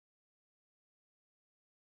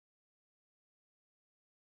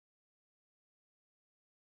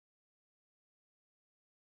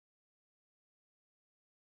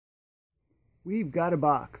We've got a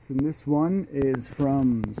box, and this one is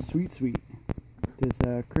from Sweet Sweet. This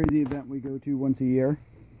crazy event we go to once a year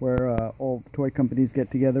where all toy companies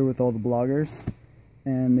get together with all the bloggers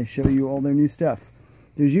and they show you all their new stuff.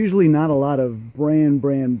 There's usually not a lot of brand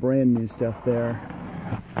new stuff there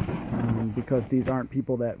because these aren't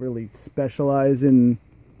people that really specialize in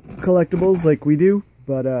collectibles like we do,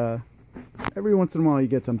 but every once in a while you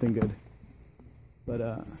get something good.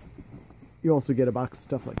 But you also get a box of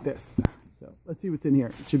stuff like this. So let's see what's in here.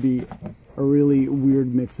 It should be a really weird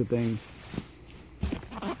mix of things.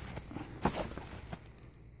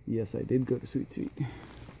 Yes, I did go to Sweet Sweet.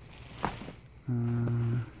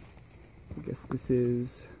 I guess this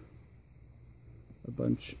is a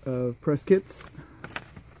bunch of press kits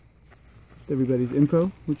with everybody's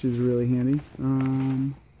info, which is really handy.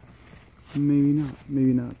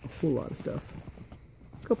 Maybe not a whole lot of stuff.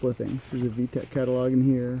 A couple of things. There's a VTech catalog in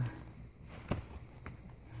here.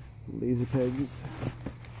 Laser pegs,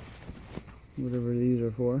 whatever these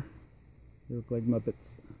are for. They look like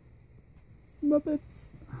Muppets.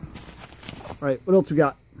 Alright, what else we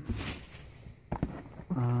got?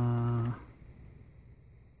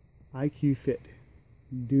 IQ Fit.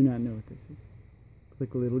 Do not know what this is. It's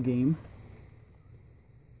like a little game.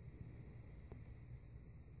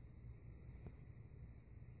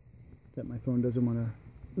 That my phone doesn't want to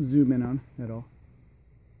zoom in on at all.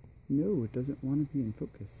 No, it doesn't want to be in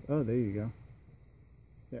focus. Oh, there you go.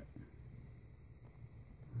 There.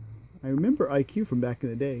 I remember IQ from back in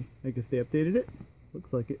the day. I guess they updated it.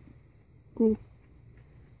 Looks like it. Cool.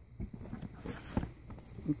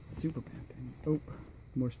 What's the Superman thing? Oh,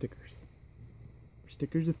 more stickers. Are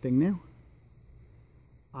stickers a thing now?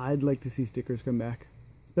 I'd like to see stickers come back.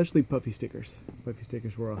 Especially puffy stickers. Puffy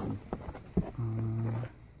stickers were awesome.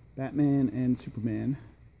 Batman and Superman.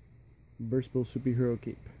 Versatile superhero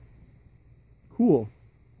cape. Cool.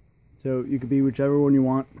 So you could be whichever one you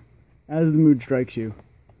want as the mood strikes you.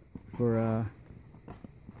 For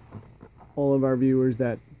all of our viewers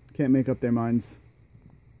that can't make up their minds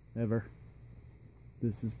ever,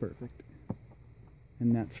 this is perfect.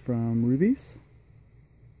 And that's from Ruby's.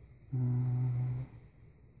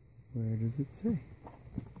 Where does it say?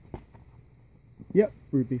 Yep,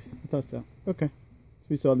 Ruby's. I thought so. Okay. So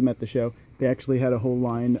we saw them at the show. They actually had a whole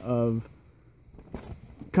line of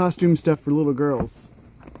costume stuff for little girls.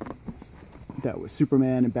 That was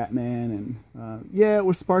Superman and Batman, and yeah, it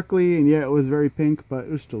was sparkly, and yeah, it was very pink, but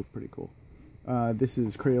it was still pretty cool. This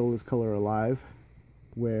is Crayola's Color Alive,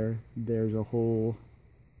 where there's a whole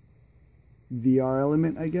VR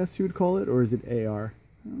element, I guess you would call it, or is it AR?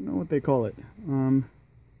 I don't know what they call it.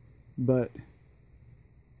 But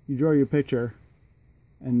you draw your picture,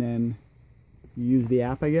 and then you use the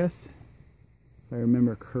app, I guess, if I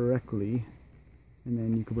remember correctly, and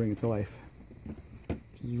then you can bring it to life. Which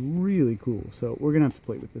is really cool. So we're gonna have to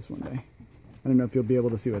play with this one day. I don't know if you'll be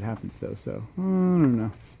able to see what happens though, so I don't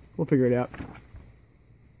know. We'll figure it out.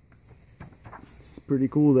 It's pretty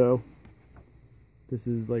cool though. This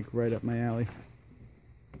is like right up my alley.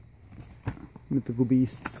 Mythical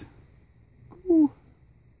beasts. Cool.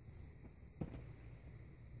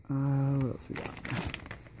 What else we got?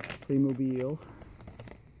 Playmobil.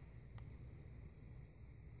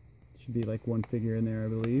 Should be like one figure in there, I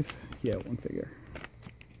believe. Yeah, one figure.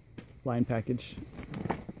 Line package.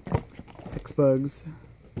 X-Bugs.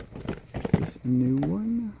 Is this a new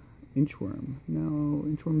one? Inchworm. No,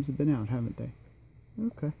 Inchworms have been out, haven't they?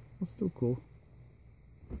 Okay, well, still cool.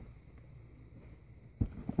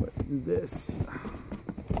 What is this?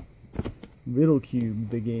 Riddle Cube,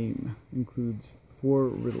 the game. Includes 4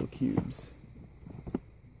 riddle cubes.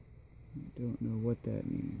 I don't know what that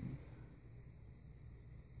means.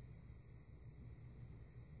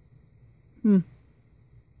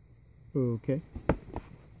 Okay.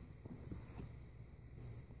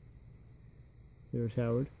 There's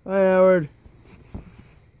Howard. Hi, Howard.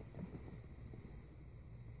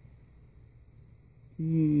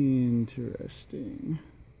 Interesting.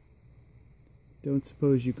 Don't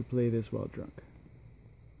suppose you could play this while drunk.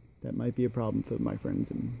 That might be a problem for my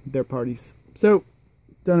friends and their parties. So,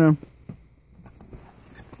 don't know.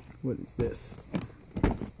 What is this?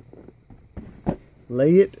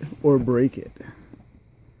 Lay it or break it.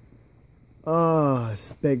 Ah,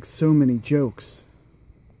 this begs so many jokes.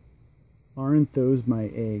 Aren't those my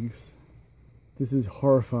eggs? This is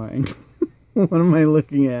horrifying. What am I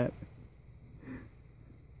looking at?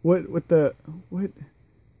 What?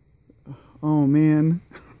 Oh man.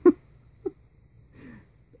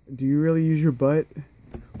 Do you really use your butt?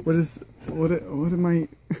 What am I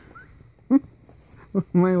what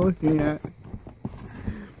am I looking at?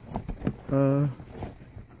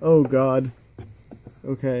 Oh god.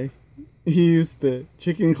 Okay. he used the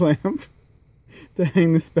chicken clamp to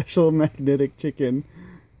hang the special magnetic chicken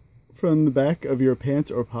from the back of your pants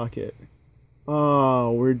or pocket.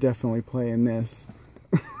 Oh, we're definitely playing this.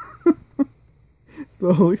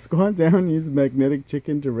 Slowly squat down, use the magnetic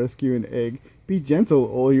chicken to rescue an egg. Be gentle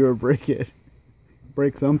or you'll break it.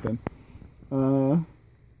 Break something.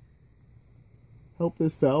 Help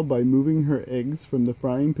this fowl by moving her eggs from the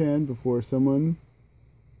frying pan before someone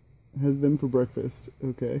has them for breakfast.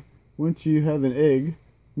 Okay. Once you have an egg,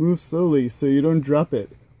 move slowly so you don't drop it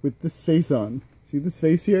with this face on. See this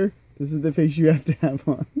face here? This is the face you have to have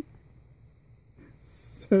on.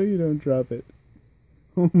 So you don't drop it.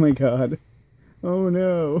 Oh my god. Oh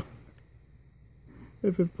no.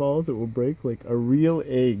 If it falls, it will break like a real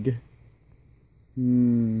egg. I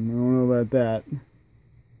don't know about that.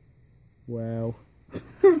 Wow.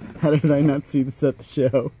 How did I not see this at the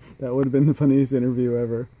show? That would have been the funniest interview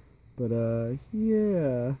ever. But,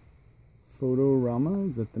 yeah. Photorama,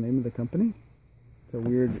 is that the name of the company? It's a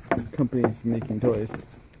weird company for making toys.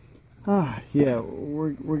 Yeah,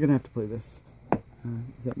 we're gonna have to play this.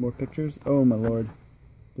 Is that more pictures? Oh my lord.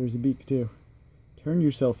 There's a beak too. Turn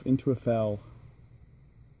yourself into a fowl.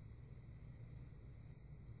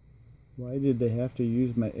 Why did they have to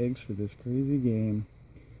use my eggs for this crazy game?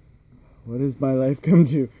 What has my life come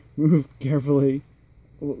to? Move carefully.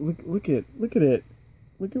 Oh, look at it.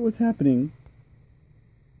 Look at what's happening.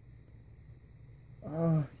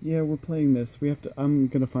 Yeah, we're playing this. We have to. I'm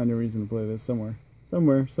gonna find a reason to play this somewhere.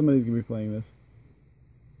 Somebody's gonna be playing this.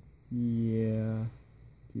 Yeah.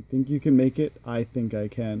 Do you think you can make it? I think I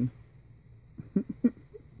can.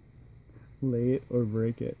 Lay it or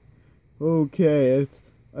break it. Okay,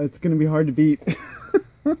 it's gonna be hard to beat.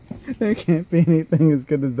 There can't be anything as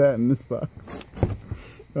good as that in this box.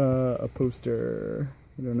 A poster.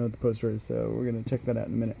 I don't know what the poster is, so we're gonna check that out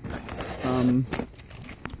in a minute.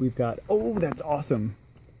 We've got, oh, that's awesome.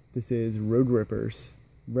 This is Road Rippers,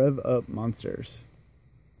 Rev Up Monsters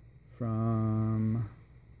from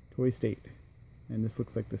Toy State. And this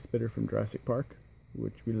looks like the spitter from Jurassic Park,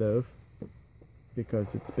 which we love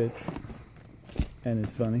because it spits and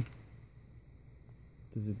it's funny.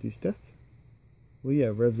 Does it do stuff? Well,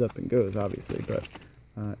 yeah, revs up and goes, obviously, but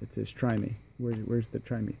it says try me. Where's the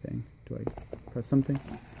try me thing? Do I press something?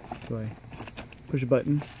 Do I push a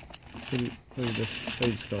button? How do you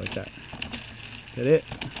just go like that? Is that it?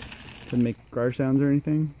 Doesn't make gar sounds or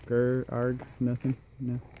anything? Gur, arg, nothing?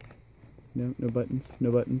 No? No buttons?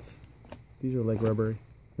 No buttons? These are like rubbery.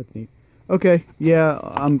 That's neat. Okay, yeah,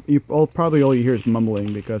 probably all you hear is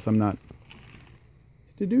mumbling because I'm not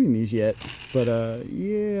used to doing these yet. But,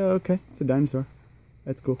 yeah, okay. It's a dinosaur.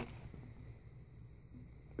 That's cool.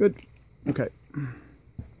 Good. Okay.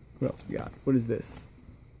 What else we got? What is this?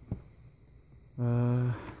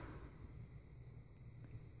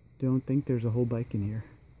 Don't think there's a whole bike in here.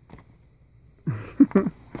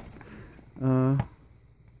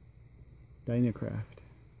 Dynacraft.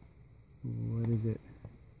 What is it?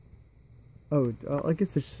 Oh, I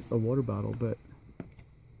guess it's a water bottle, but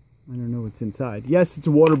I don't know what's inside. Yes, it's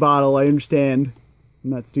a water bottle. I understand.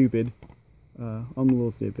 I'm not stupid. I'm a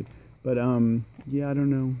little stupid. But, yeah, I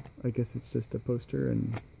don't know. I guess it's just a poster,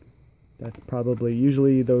 and that's probably...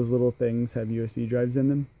 Usually those little things have USB drives in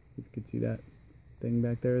them. If you could see that thing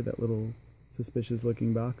back there, that little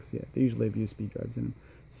suspicious-looking box. Yeah, they usually have USB drives in them.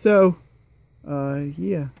 So,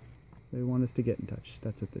 yeah, they want us to get in touch.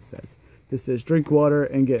 That's what this says. This says, drink water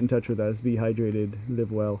and get in touch with us. Be hydrated,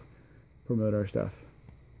 live well, promote our stuff.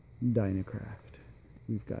 Dynacraft.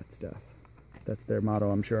 We've got stuff. That's their motto,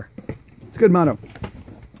 I'm sure. It's a good motto.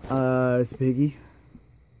 It's Piggy.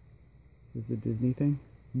 Is it a Disney thing?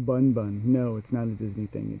 Bun Bun. No, it's not a Disney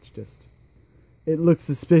thing. It's just... It looks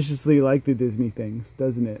suspiciously like the Disney things,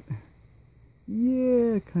 doesn't it?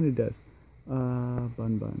 Yeah, it kind of does.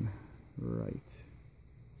 Bun Bun. Right.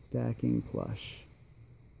 Stacking plush.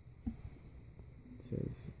 It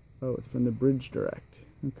says... Oh, it's from the Bridge Direct.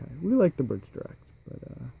 Okay, we like the Bridge Direct, but,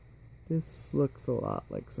 this looks a lot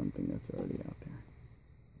like something that's already out there.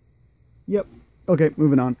 Yep. Okay,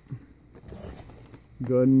 moving on.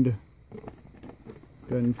 Gun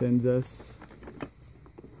sends us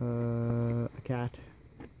a cat.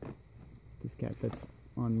 This cat that's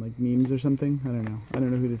on like memes or something. I don't know. I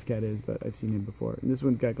don't know who this cat is, but I've seen him before. And this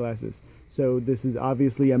one's got glasses. So this is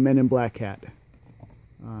obviously a Men in Black cat.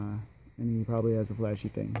 And he probably has a flashy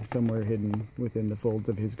thing somewhere hidden within the folds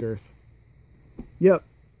of his girth. Yep.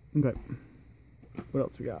 Okay. What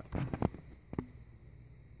else we got?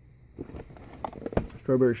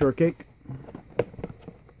 Strawberry shortcake.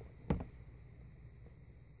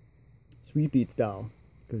 Sweet Beats doll,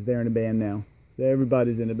 because they're in a band now. So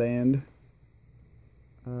everybody's in a band.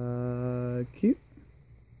 Cute.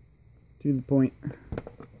 To the point.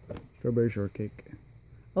 Strawberry shortcake.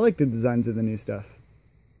 I like the designs of the new stuff.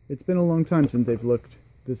 It's been a long time since they've looked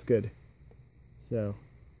this good. So,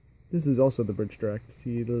 this is also the Bridge Direct.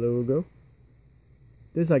 See the logo?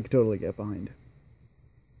 This I could totally get behind.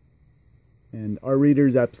 And our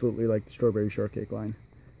readers absolutely like the strawberry shortcake line.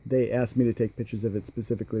 They asked me to take pictures of it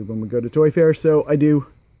specifically when we go to Toy Fair, so I do.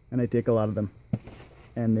 And I take a lot of them.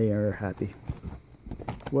 And they are happy.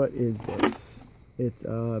 What is this? It's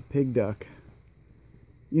a pig duck.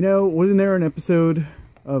 You know, wasn't there an episode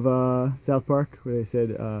of South Park where they said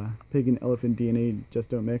pig and elephant DNA just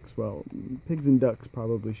don't mix? Well, pigs and ducks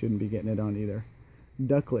probably shouldn't be getting it on either.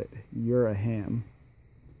 Ducklet, you're a ham.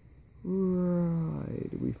 Right,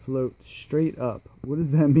 we float straight up. What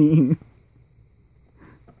does that mean?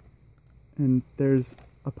 And there's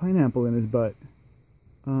a pineapple in his butt.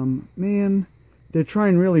 Man, they're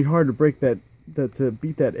trying really hard to break to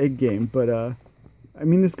beat that egg game, but I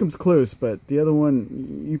mean, this comes close, but the other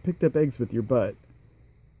one, you picked up eggs with your butt.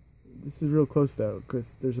 This is real close though, because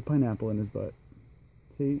there's a pineapple in his butt.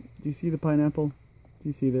 See, do you see the pineapple? Do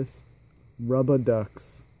you see this? Rubber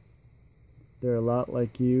ducks. They're a lot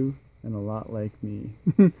like you and a lot like me.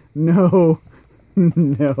 No,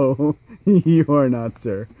 no, you are not,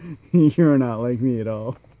 sir. You're not like me at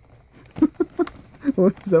all.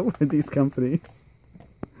 What's up with these companies?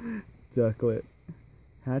 Ducklet.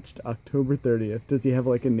 Hatched October 30th. Does he have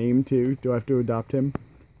like a name too? Do I have to adopt him?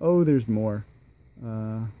 Oh, there's more.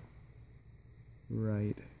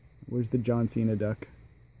 Right. Where's the John Cena duck?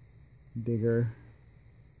 Digger.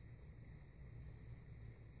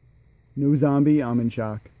 No zombie, I'm in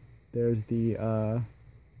shock. There's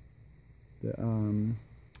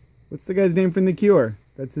what's the guy's name from The Cure?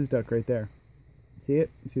 That's his duck right there. See it?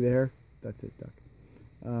 See the hair? That's his duck.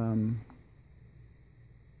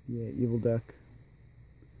 Yeah, evil duck.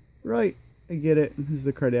 Right, I get it. There's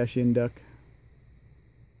the Kardashian duck.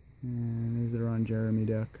 And there's the Ron Jeremy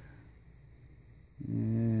duck.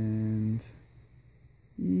 And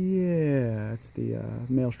yeah, it's the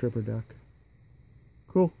male stripper duck.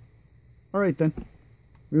 Cool. Alright then.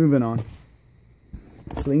 Moving on.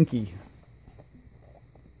 Slinky.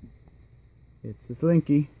 It's a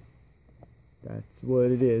Slinky. That's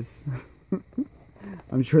what it is.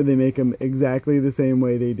 I'm sure they make them exactly the same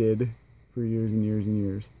way they did for years and years and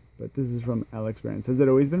years. But this is from Alex Brands. Has it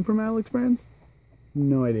always been from Alex Brands?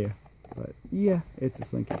 No idea. But yeah, it's a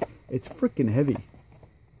Slinky. It's freaking heavy.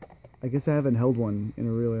 I guess I haven't held one in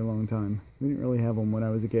a really long time. We didn't really have one when I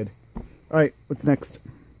was a kid. Alright, what's next?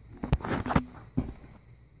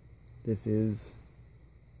 This is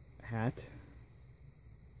a hat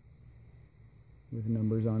with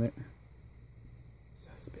numbers on it.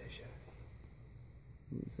 Suspicious.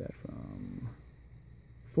 Who's that from?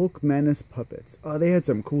 Folk Manus Puppets. Oh, they had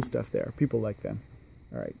some cool stuff there. People like them.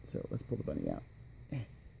 Alright, so let's pull the bunny out.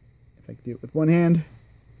 If I can do it with one hand.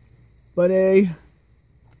 Bunny!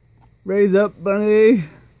 Raise up, bunny!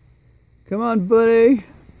 Come on, buddy!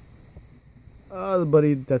 Oh, the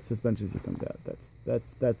buddy, that's as much as he comes out.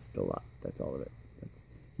 That's the lot. That's all of it.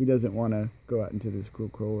 He doesn't want to go out into this cruel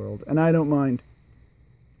world. And I don't mind.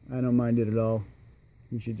 I don't mind it at all.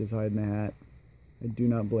 He should just hide in the hat. I do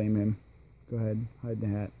not blame him. Go ahead, hide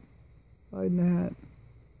in the hat. Hide in the hat.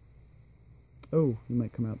 Oh, he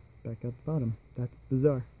might come out back out the bottom. That's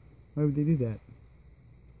bizarre. Why would they do that?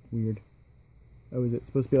 Weird. Oh, is it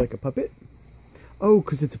supposed to be like a puppet? Oh,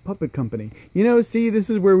 because it's a puppet company. You know, see, this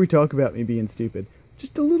is where we talk about me being stupid.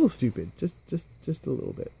 Just a little stupid. Just a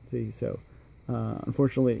little bit. See, so,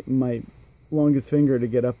 unfortunately, my longest finger to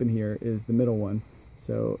get up in here is the middle one.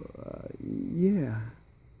 So, yeah.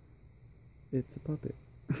 It's a puppet.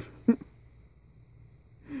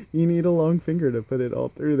 You need a long finger to put it all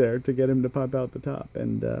through there to get him to pop out the top.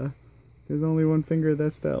 And, there's only one finger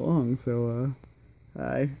that's that long. So,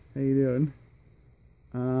 hi. How you doing?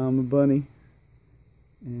 I'm a bunny.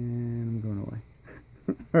 And I'm going away.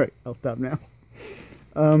 Alright, I'll stop now.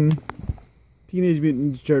 Teenage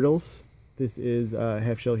Mutant Ninja Turtles. This is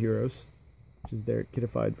Half Shell Heroes, which is their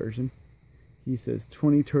kiddified version. He says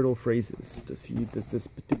 20 turtle phrases. Does this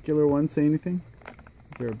particular one say anything?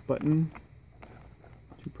 Is there a button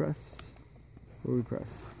to press? What do we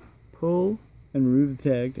press? Pull and remove the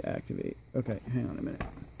tag to activate. Okay, hang on a minute.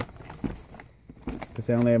 Because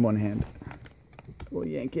I only have one hand. We'll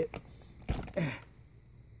yank it.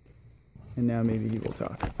 And now maybe he will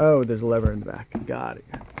talk. Oh, there's a lever in the back. Got it.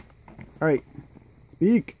 Alright.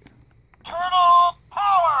 Speak. Turtle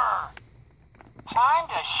power! Time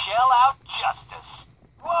to shell out justice.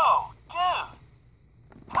 Whoa, dude.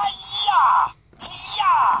 Hi-ya!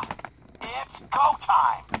 Hi-ya! It's go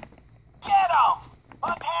time. Get 'em!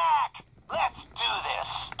 Attack!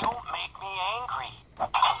 make me angry.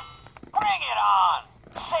 Bring it on!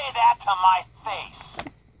 Say that to my face.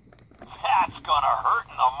 That's gonna hurt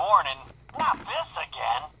in the morning. Not this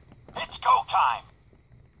again. It's go time.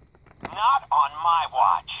 Not on my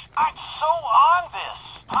watch. I'm so on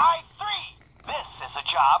this. High 3. This is a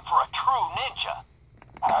job for a true ninja.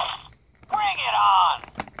 Bring it on.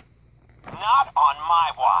 Not on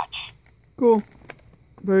my watch. Cool.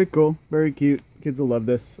 Very cool. Very cute. Kids will love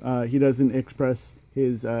this. He doesn't express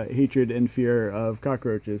his hatred and fear of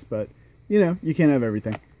cockroaches, but, you know, you can't have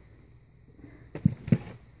everything.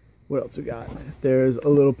 What else we got? There's a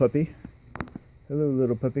little puppy. Hello,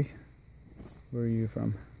 little puppy. Where are you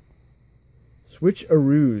from?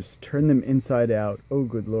 Switch-aroos. Turn them inside out. Oh,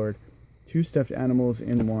 good lord. 2 stuffed animals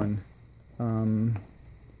in one.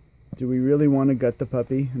 Do we really want to gut the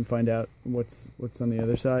puppy and find out what's on the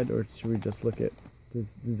other side, or should we just look at... Does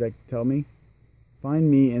that tell me? Find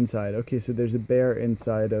me inside. Okay, so there's a bear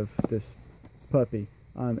inside of this puppy.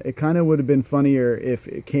 It kind of would have been funnier if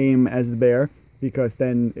it came as the bear, because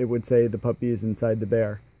then it would say the puppy is inside the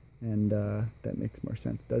bear. And that makes more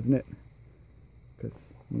sense, doesn't it? Because,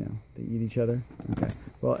 you know, they eat each other. Okay.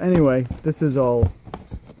 Well, anyway, this is all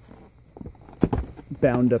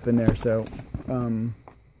bound up in there, so...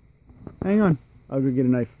 hang on. I'll go get a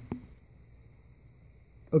knife.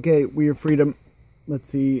 Okay, we have freedom. Let's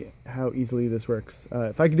see how easily this works.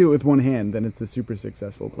 If I could do it with one hand, then it's a super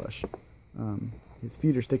successful plush. His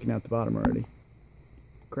feet are sticking out the bottom already.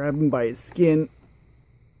 Grab him by his skin,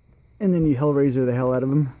 and then you Hellraiser the hell out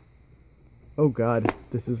of him. Oh god,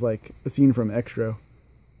 this is like a scene from Extra.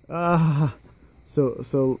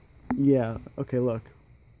 So, yeah, okay, look.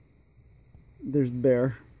 There's the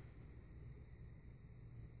bear.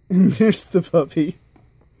 And there's the puppy.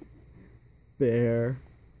 Bear.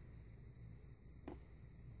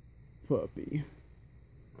 Puppy.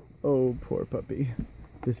 Oh, poor puppy.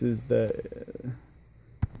 This is the...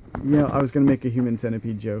 you know, I was going to make a human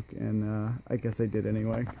centipede joke, and I guess I did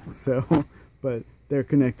anyway. So, but they're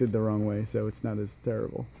connected the wrong way, so it's not as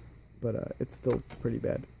terrible. But it's still pretty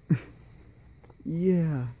bad.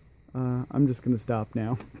 Yeah. I'm just going to stop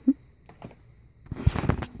now.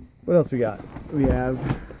 What else we got? We have...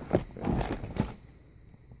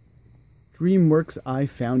 DreamWorks I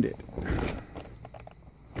Found It.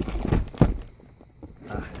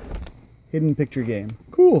 Hidden picture game.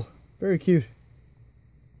 Cool. Very cute.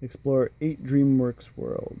 Explore 8 DreamWorks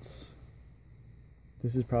worlds.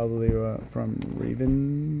 This is probably from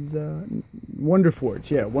Raven's... Wonderforge.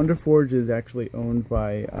 Yeah, Wonderforge is actually owned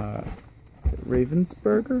by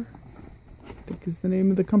Ravensburger, I think is the name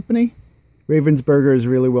of the company. Ravensburger is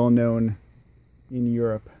really well known in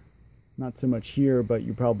Europe. Not so much here, but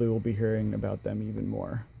you probably will be hearing about them even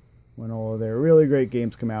more when all of their really great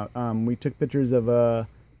games come out. We took pictures of a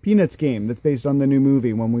Peanuts game that's based on the new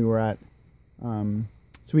movie when we were at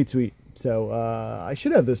Sweet Sweet. So I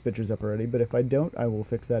should have those pictures up already, but if I don't, I will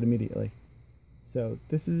fix that immediately. So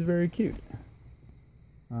this is very cute.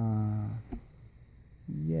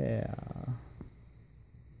 Yeah.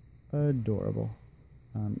 Adorable.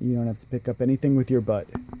 You don't have to pick up anything with your butt.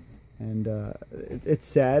 And it's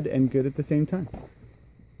sad and good at the same time.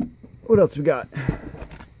 What else we got?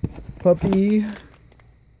 Puppy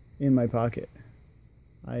in my pocket.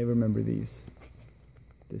 I remember these.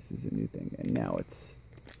 This is a new thing. And now it's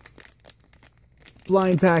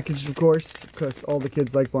blind packaged, of course, because all the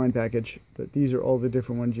kids like blind package. But these are all the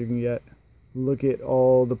different ones you can get. Look at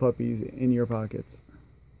all the puppies in your pockets.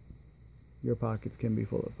 Your pockets can be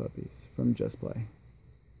full of puppies from Just Play.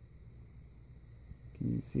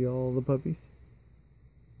 Can you see all the puppies?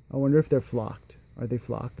 I wonder if they're flocked. Are they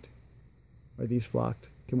flocked? Are these flocked?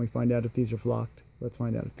 Can we find out if these are flocked? Let's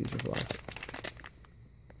find out if these are flocked.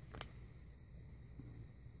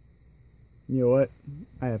 You know what?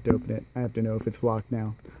 I have to open it. I have to know if it's flocked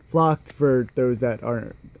now. Flocked, for those that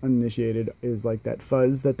aren't uninitiated, is like that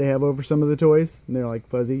fuzz that they have over some of the toys. And they're like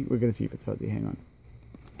fuzzy. We're going to see if it's fuzzy. Hang on.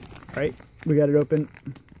 Alright, we got it open.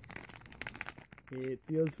 It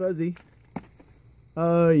feels fuzzy.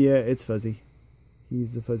 Oh yeah, it's fuzzy.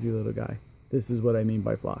 He's a fuzzy little guy. This is what I mean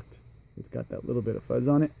by flocked. It's got that little bit of fuzz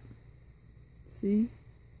on it. See?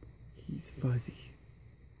 He's fuzzy.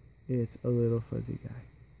 It's a little fuzzy guy.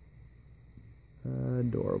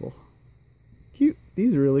 Adorable. Cute.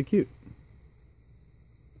 These are really cute.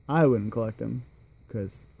 I wouldn't collect them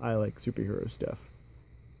because I like superhero stuff.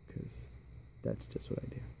 Because that's just what I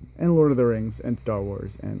do. And Lord of the Rings and Star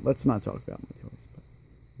Wars. And let's not talk about my toys. But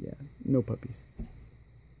yeah, no puppies.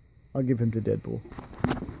 I'll give him to Deadpool.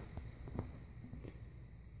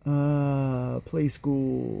 Play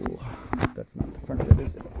school. That's not the front of it,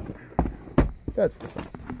 is it? That's the front.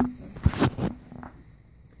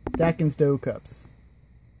 It's Stack and stow cups.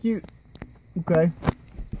 Cute. Okay.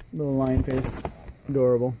 Little lion face.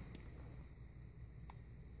 Adorable.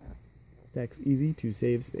 Stacks easy to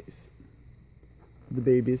save space. The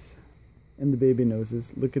babies. And the baby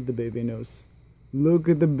noses. Look at the baby nose. Look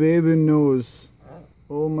at the baby nose.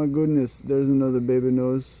 Oh my goodness. There's another baby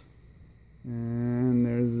nose. And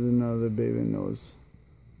there's another baby nose.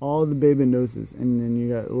 All the baby noses. And then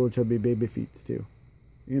you got little chubby baby feet too.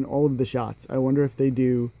 In all of the shots. I wonder if they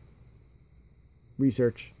do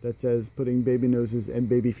research that says putting baby noses and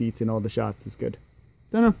baby feet in all the shots is good.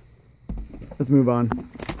 Don't know. Let's move on.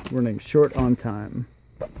 Running short on time.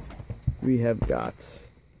 We have got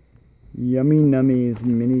Yummy Nummies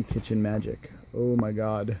Mini Kitchen Magic. Oh my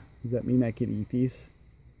god. Does that mean I could eat these?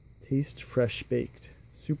 Taste Fresh Baked.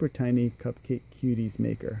 Super Tiny Cupcake Cuties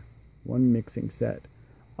Maker. One mixing set.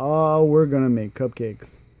 Oh, we're gonna make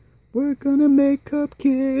cupcakes. We're gonna make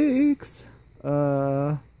cupcakes.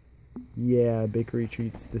 Yeah, bakery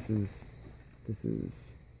treats. This is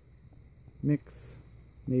mix,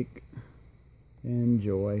 make,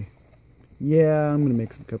 enjoy. Yeah, I'm gonna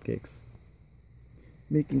make some cupcakes.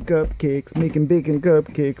 Making cupcakes, making bacon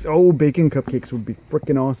cupcakes. Oh, bacon cupcakes would be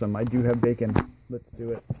freaking awesome. I do have bacon. Let's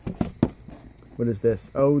do it. What is this?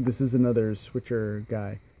 Oh, this is another switcher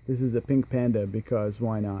guy. This is a pink panda because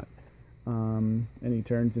why not? And he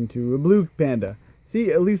turns into a blue panda.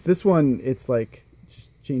 See, at least this one, it's like, just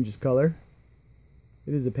changes color.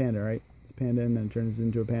 It is a panda, right? It's a panda and then it turns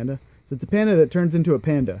into a panda. So it's a panda that turns into a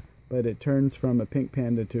panda, but it turns from a pink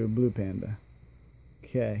panda to a blue panda.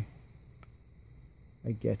 Okay.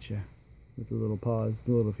 I getcha. With the little paws,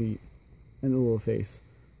 the little feet, and the little face.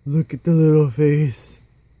 Look at the little face.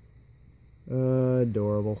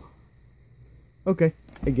 Adorable. Okay,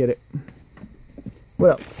 I get it.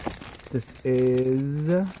 What else? This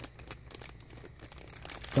is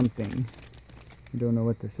something. I don't know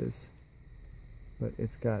what this is, but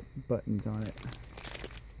it's got buttons on it.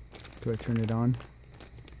 Do I turn it on?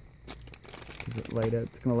 Does it light up?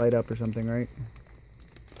 It's gonna light up or something, right?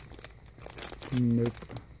 Nope.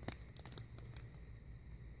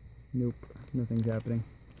 Nope. Nothing's happening.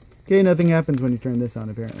 Okay, nothing happens when you turn this on,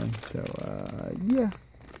 apparently. So, yeah.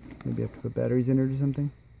 Maybe I have to put batteries in it or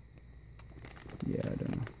something. Yeah, I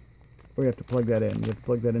don't know. Or you have to plug that in. You have to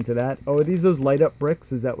plug that into that. Oh, are these those light up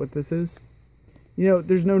bricks? Is that what this is? You know,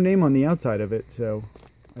 there's no name on the outside of it, so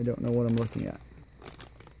I don't know what I'm looking at.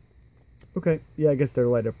 Okay, yeah, I guess they're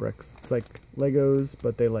light up bricks. It's like Legos,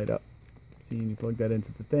 but they light up. See, and you plug that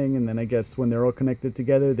into the thing, and then I guess when they're all connected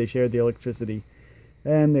together, they share the electricity,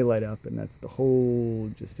 and they light up, and that's the whole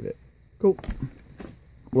gist of it. Cool.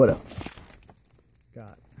 What else?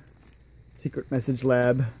 Got Secret Message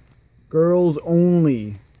Lab. Girls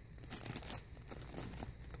only.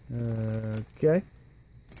 Okay.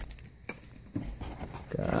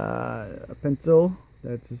 Got a pencil.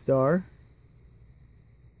 That's a star.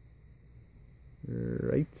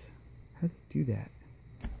 Right. How do you do that?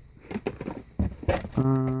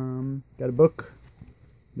 Got a book.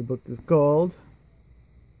 The book is called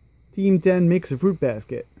Team 10 Makes a Fruit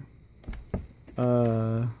Basket.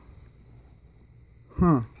 Huh.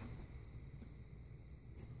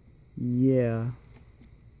 Yeah.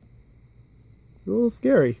 A little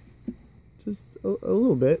scary. Just a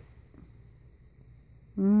little bit.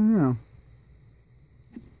 I don't know.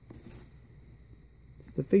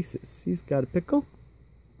 It's the faces. He's got a pickle.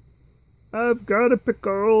 I've got a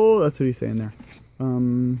pickle. That's what he's saying there.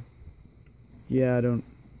 Yeah, I don't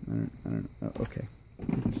know. Oh, okay.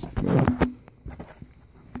 Let's just move on.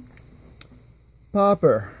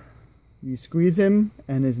 Popper. You squeeze him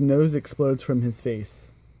and his nose explodes from his face.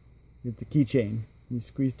 It's a keychain. You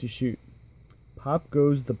squeeze to shoot. Pop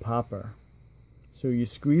goes the popper. So you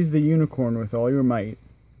squeeze the unicorn with all your might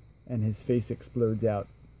and his face explodes out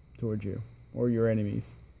towards you or your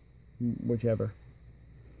enemies. Whichever.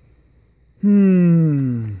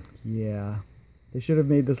 Yeah. They should have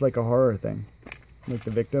made this like a horror thing. Like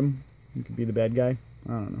the victim. You could be the bad guy. I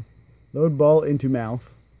don't know. Load ball into mouth.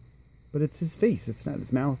 But it's his face. It's not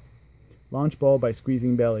his mouth. Launch ball by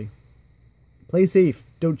squeezing belly. Play safe.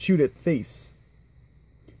 Don't shoot at face.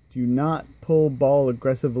 Do not pull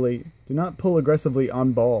aggressively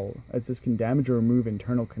on ball, as this can damage or remove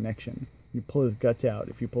internal connection. You pull his guts out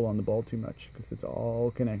if you pull on the ball too much, because it's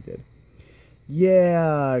all connected.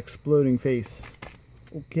 Yeah, exploding face.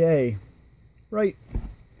 Okay. Right.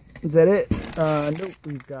 Is that it? Nope.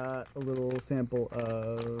 We've got a little sample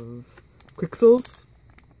of Quixels.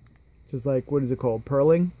 Just like, what is it called?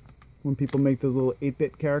 Purling? When people make those little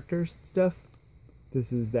 8-bit characters and stuff.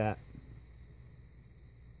 This is that.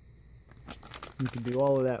 You can do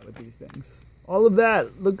all of that with these things. All of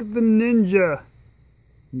that! Look at the ninja!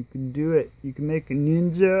 You can do it. You can make a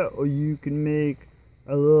ninja, or you can make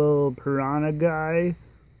a little piranha guy,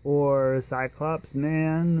 or a Cyclops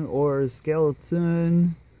man, or a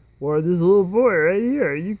skeleton, or this little boy right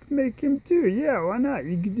here. You can make him too. Yeah, why not?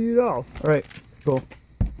 You can do it all. Alright, cool.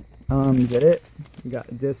 Is that it? We got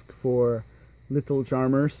a disc for Little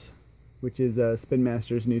Charmers, which is Spin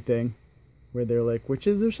Master's new thing, where they're like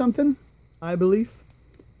witches or something, I believe.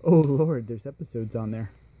 Oh lord, there's episodes on there.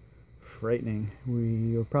 Frightening.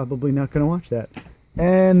 We're probably not going to watch that.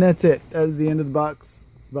 And that's it. That's the end of the box.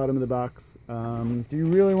 Bottom of the box. Do you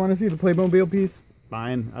really want to see the Playmobil piece?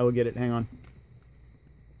 Fine, I will get it. Hang on.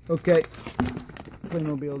 Okay.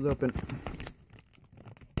 Playmobil's open.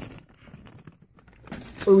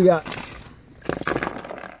 What do we got?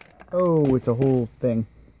 Oh, it's a whole thing.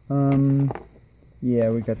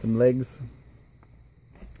 Yeah, we got some legs.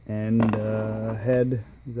 And a head.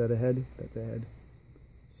 Is that a head? That's a head.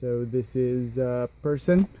 So this is a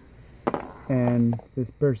person. And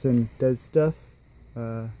this person does stuff.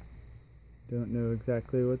 Don't know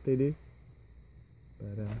exactly what they do.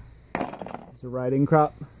 But, it's a riding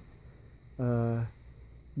crop.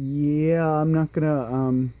 Yeah, I'm not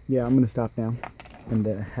gonna, yeah, I'm gonna stop now. And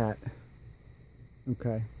then a hat.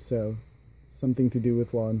 Okay, so something to do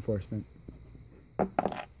with law enforcement.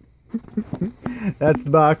 That's the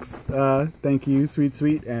box. Thank you, Sweet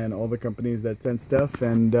Sweet, and all the companies that sent stuff.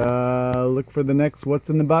 And look for the next What's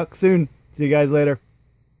in the Box soon. See you guys later.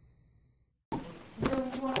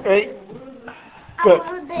 Hey. Good.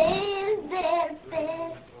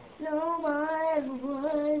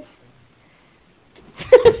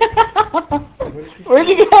 Where'd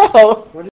you go?